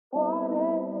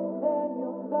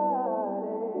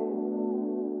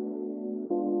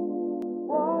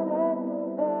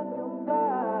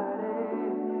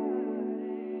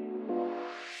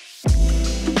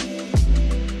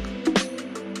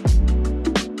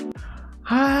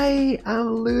Hi,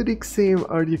 I'm Ludicsim,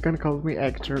 or you can call me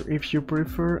Hector if you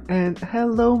prefer, and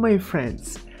hello my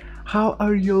friends! How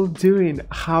are you all doing?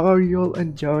 How are you all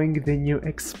enjoying the new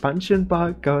expansion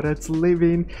pack God's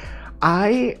Living?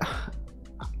 I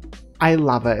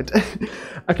love it.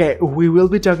 Okay, we will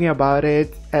be talking about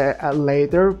it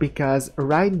later because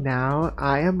right now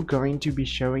I am going to be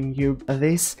showing you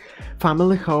this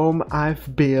family home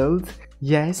I've built.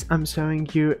 Yes, I'm showing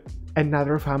you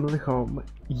another family home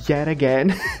yet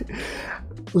again.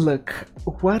 Look,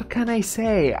 what can I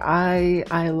say?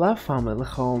 I love family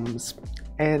homes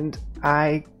and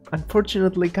I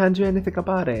unfortunately can't do anything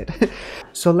about it.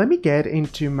 So let me get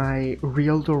into my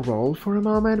realtor role for a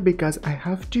moment because I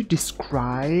have to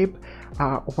describe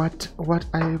what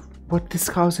this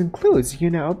house includes,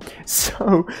 you know.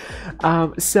 So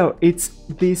it's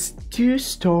this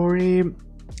 2-story,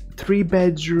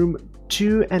 3-bedroom,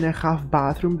 2.5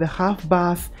 bathroom. The half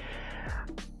bath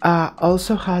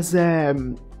also has a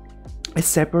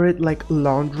separate like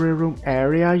laundry room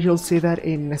area. You'll see that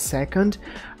in a second.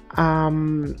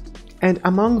 And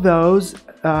among those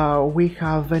we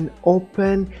have an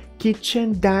open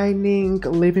kitchen, dining,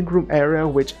 living room area,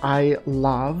 which I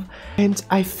love. And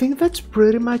I think that's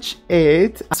pretty much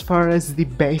it as far as the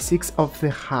basics of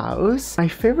the house. My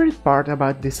favorite part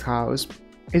about this house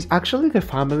is actually the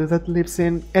family that lives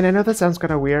in. And I know that sounds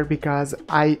kind of weird because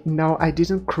I know I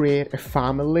didn't create a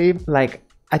family. Like,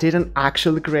 I didn't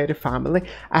actually create a family.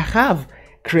 I have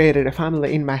created a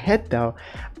family in my head though.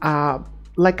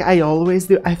 Like I always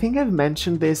do. I think I've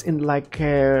mentioned this in like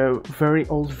a very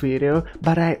old video,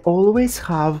 but I always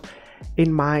have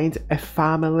in mind a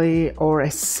family or a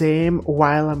sim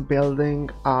while I'm building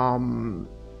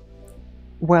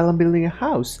a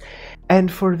house. And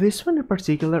for this one in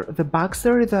particular, the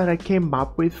backstory that I came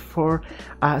up with for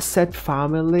said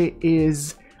family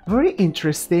is very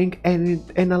interesting, and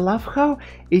I love how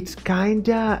it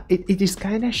is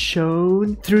kinda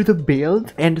shown through the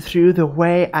build and through the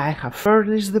way I have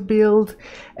furnished the build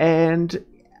and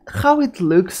how it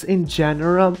looks in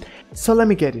general. So let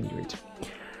me get into it.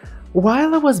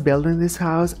 While I was building this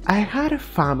house, I had a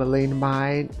family in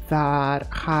mind that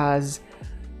has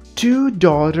 2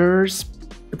 daughters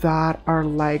that are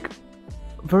like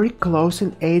very close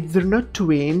in age. They're not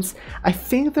twins. I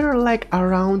think they're like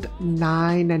around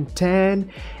 9 and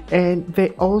 10, and they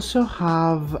also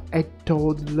have a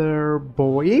toddler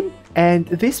boy. And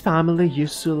this family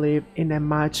used to live in a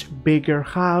much bigger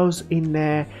house in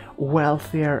a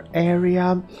wealthier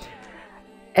area.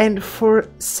 And for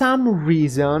some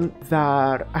reason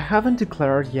that I haven't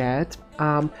declared yet,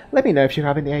 let me know if you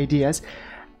have any ideas,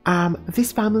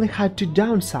 this family had to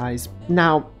downsize.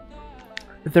 Now,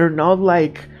 they're not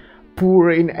like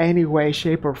poor in any way,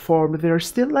 shape or form. They're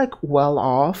still like well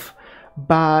off,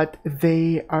 but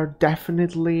they are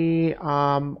definitely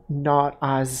not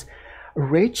as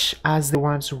rich as the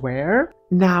ones were.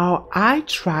 Now, I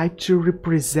tried to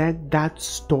represent that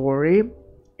story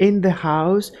in the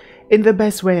house in the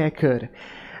best way I could,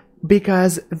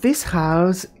 because this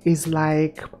house is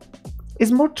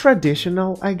more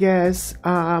traditional, I guess.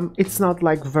 It's not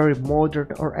like very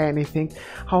modern or anything.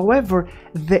 However,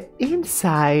 the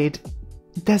inside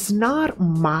does not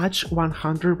match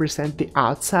 100% the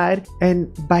outside,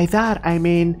 and by that I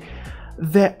mean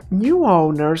the new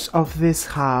owners of this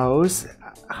house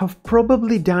have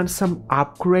probably done some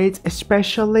upgrades,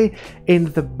 especially in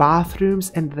the bathrooms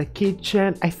and the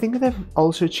kitchen. I think they've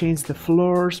also changed the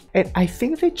floors, and I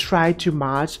think they tried to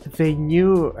match the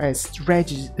newest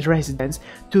residents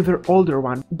to their older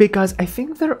one, because I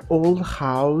think their old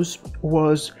house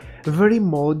was very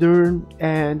modern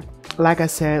and, like I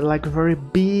said, like very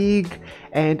big,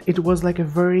 and it was like a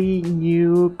very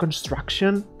new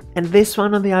construction. And this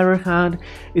one, on the other hand,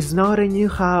 is not a new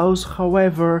house.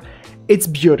 However, it's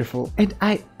beautiful. And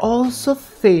I also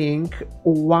think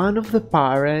one of the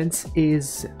parents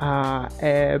is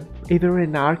either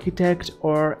an architect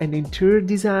or an interior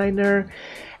designer,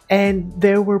 and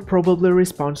they were probably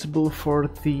responsible for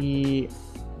the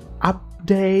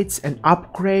updates and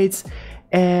upgrades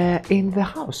in the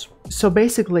house. So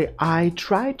basically, I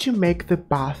tried to make the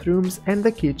bathrooms and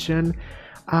the kitchen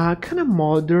kind of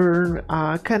modern,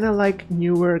 kind of like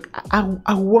newer.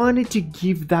 I wanted to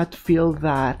give that feel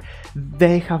that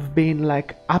they have been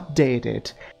like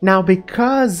updated. Now,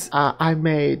 because I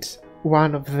made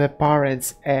one of the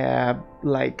parents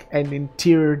like an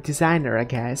interior designer, I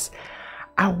guess,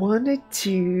 I wanted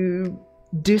to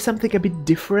do something a bit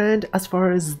different as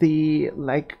far as the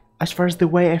like as far as the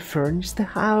way I furnished the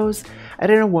house. I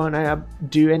didn't want to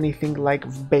do anything like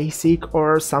basic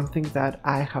or something that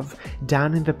I have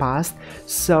done in the past.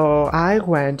 So I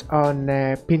went on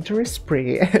a Pinterest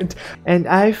spree and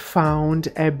I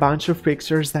found a bunch of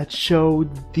pictures that showed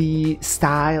the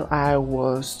style I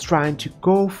was trying to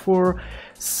go for.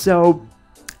 So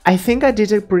I think I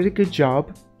did a pretty good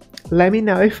job. Let me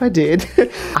know if I did.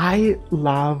 I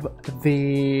love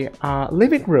the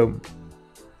living room,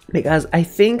 because I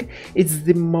think it's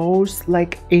the most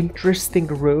like interesting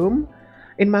room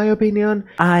in my opinion.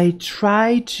 I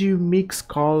try to mix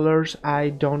colors, I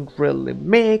don't really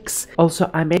mix. Also,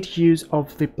 I made use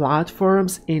of the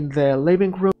platforms in the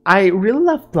living room. I really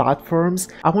love platforms.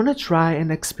 I want to try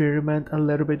and experiment a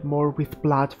little bit more with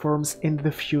platforms in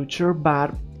the future,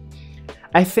 but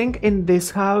I think in this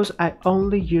house I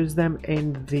only use them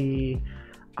in the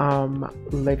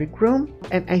living room,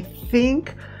 and I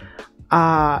think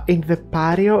in the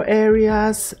patio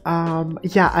areas,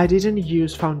 yeah, I didn't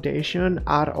use foundation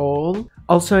at all.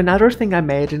 Also, another thing I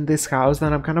made in this house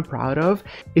that I'm kind of proud of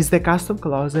is the custom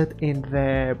closet in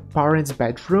the parents'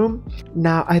 bedroom.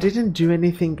 Now, I didn't do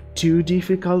anything too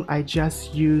difficult. I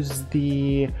just used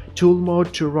the tool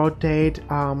mode to rotate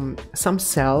some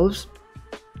shelves,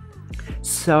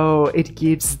 so it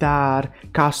gives that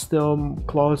custom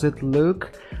closet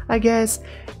look, I guess,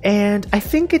 and I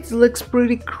think it looks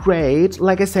pretty great.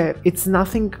 Like I said, it's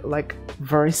nothing like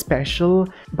very special,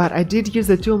 but I did use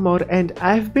the tool mode, and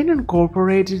I've been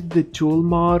incorporating the tool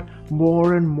mode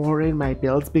more and more in my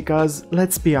builds, because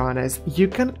let's be honest, you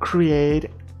can create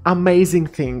amazing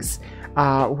things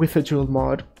with the tool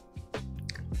mode.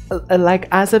 Like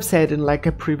as I've said in like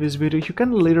a previous video, you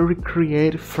can literally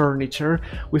create furniture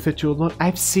with a tool mode.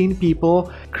 I've seen people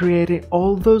creating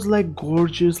all those like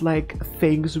gorgeous like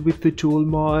things with the tool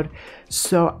mode.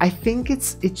 So I think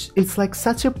it's like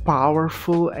such a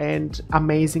powerful and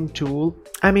amazing tool.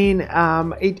 I mean,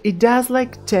 it does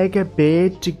like take a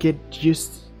bit to get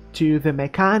used to the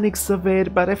mechanics of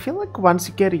it, but I feel like once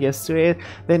you get used to it,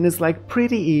 then it's like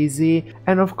pretty easy.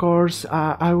 And of course,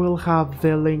 I will have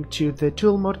the link to the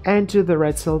tool mode and to the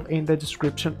red shelf in the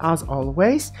description as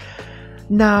always.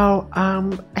 Now,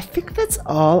 I think that's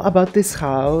all about this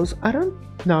house. I don't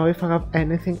know if I have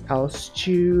anything else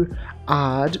to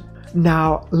add.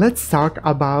 Now, let's talk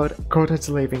about cottage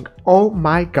living. Oh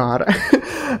my god,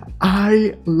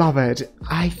 I love it.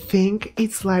 I think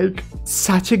it's like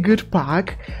such a good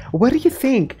pack. What do you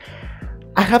think?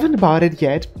 I haven't bought it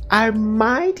yet. I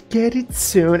might get it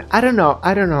soon. I don't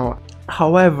know.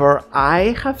 However,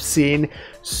 I have seen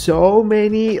so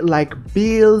many like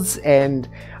builds, and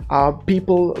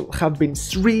people have been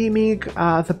streaming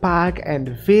the pack and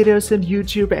videos on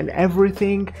YouTube and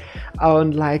everything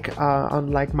on like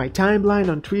my timeline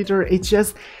on Twitter.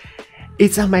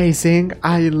 It's amazing.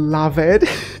 I love it.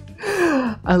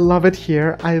 I love it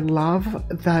here. I love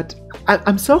that.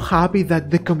 I'm so happy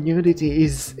that the community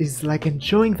is like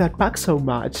enjoying that pack so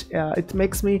much. It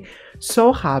makes me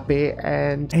so happy,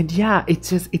 and yeah,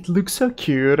 it looks so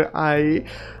cute. I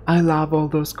love all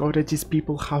those cottages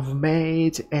people have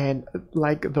made, and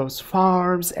like those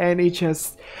farms, and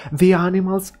the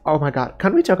animals. Oh my god,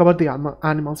 can we talk about the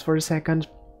animals for a second?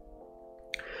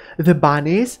 The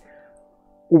bunnies,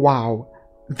 wow.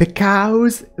 The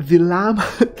cows, the lamb.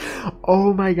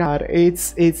 Oh my god,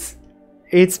 it's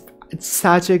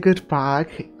such a good pack.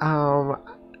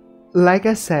 Like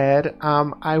I said,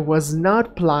 I was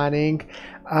not planning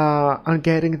on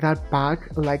getting that pack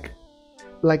like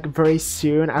very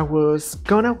soon. I was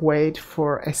gonna wait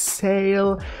for a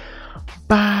sale,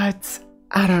 but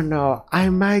I don't know, I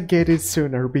might get it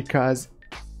sooner, because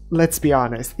let's be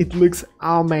honest, it looks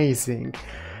amazing.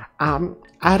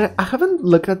 I haven't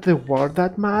looked at the world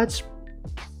that much.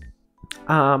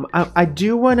 I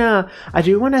do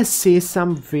wanna see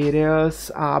some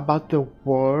videos about the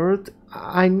world.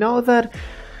 I know that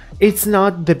it's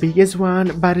not the biggest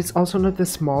one, but it's also not the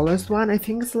smallest one. I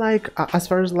think it's like, as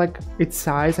far as like its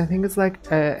size, I think it's like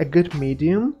a good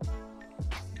medium,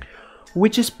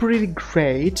 which is pretty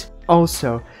great.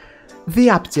 Also, the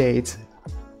update,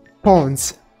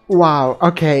 ponds. Wow,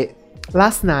 okay.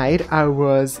 Last night I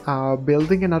was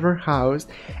building another house,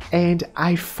 and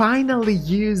I finally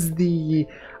used the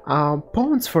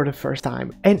ponds for the first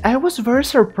time, and I was very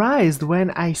surprised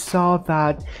when I saw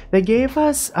that they gave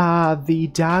us the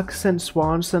ducks and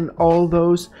swans and all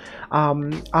those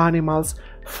animals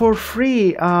for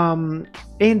free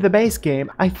in the base game.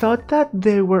 I thought that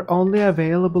they were only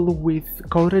available with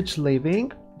cottage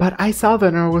living, but I saw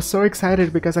them and I was so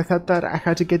excited, because I thought that I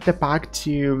had to get the pack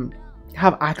to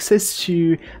have access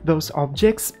to those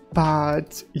objects.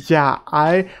 But yeah,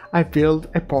 I built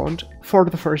a pond for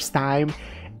the first time.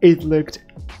 It looked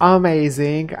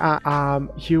amazing.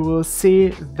 You will see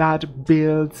that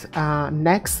build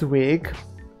next week,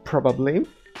 probably.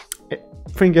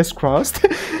 Fingers crossed.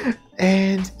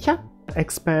 And yeah,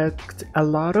 expect a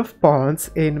lot of ponds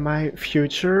in my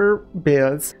future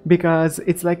builds, because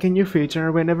it's like a new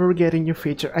feature. Whenever we get a new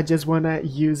feature, I just want to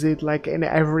use it like in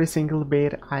every single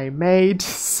bit I made.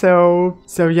 So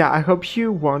yeah, I hope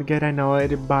you won't get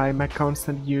annoyed by my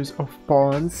constant use of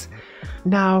ponds.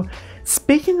 Now,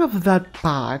 speaking of that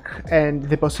pack and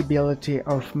the possibility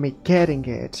of me getting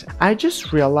it, I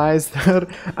just realized that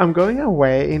I'm going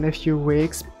away in a few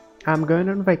weeks. I'm going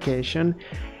on vacation,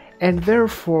 and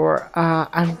therefore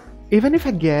even if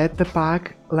I get the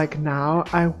pack like now,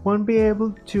 I won't be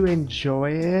able to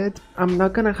enjoy it. I'm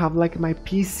not gonna have like my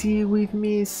PC with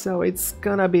me, so it's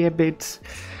gonna be a bit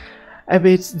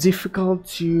difficult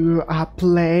to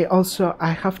play. Also,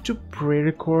 I have to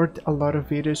pre-record a lot of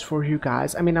videos for you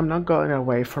guys. I mean, I'm not going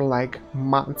away for like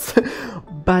months,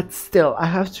 but still, I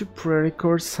have to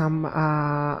pre-record some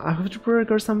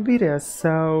videos.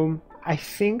 So I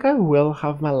think I will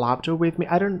have my laptop with me.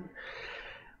 I don't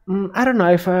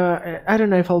know if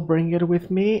I'll bring it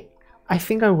with me. I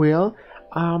think I will.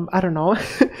 I don't know.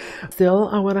 Still,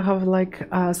 I want to have like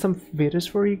some videos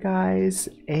for you guys,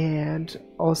 and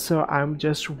also I'm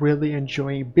just really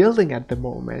enjoying building at the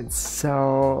moment.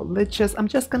 So I'm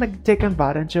just gonna take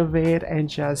advantage of it and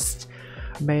just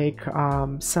make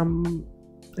some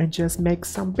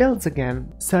builds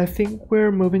again. So I think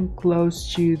we're moving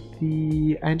close to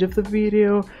the end of the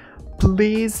video.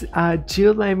 Please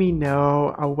do let me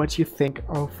know what you think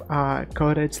of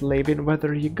cottage living,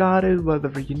 whether you got it,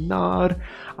 whether you not,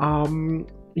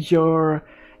 your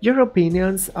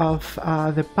opinions of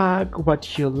the pack,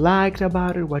 what you liked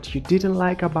about it, what you didn't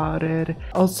like about it.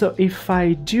 Also, if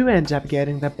I do end up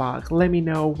getting the pack, let me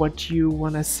know what you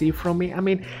want to see from me. I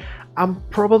mean, I'm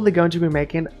probably going to be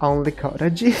making only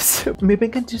cottages. Maybe I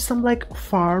can do some like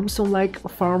farms, some like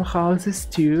farmhouses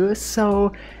too.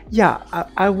 So yeah,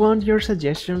 I want your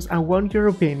suggestions, I want your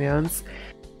opinions.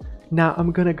 Now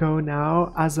I'm gonna go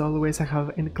now. As always, I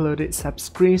have included some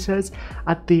screenshots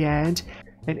at the end.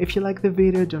 And if you like the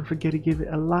video, don't forget to give it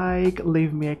a like,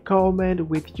 leave me a comment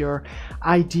with your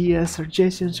ideas,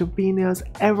 suggestions, opinions,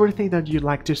 everything that you'd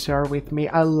like to share with me.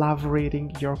 I love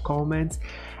reading your comments.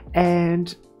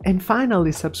 And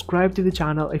finally, subscribe to the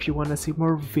channel if you want to see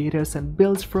more videos and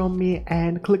builds from me,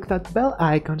 and click that bell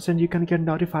icon so you can get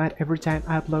notified every time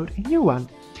I upload a new one.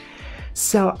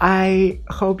 So I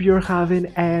hope you're having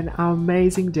an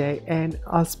amazing day, and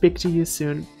I'll speak to you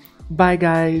soon. Bye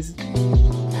guys.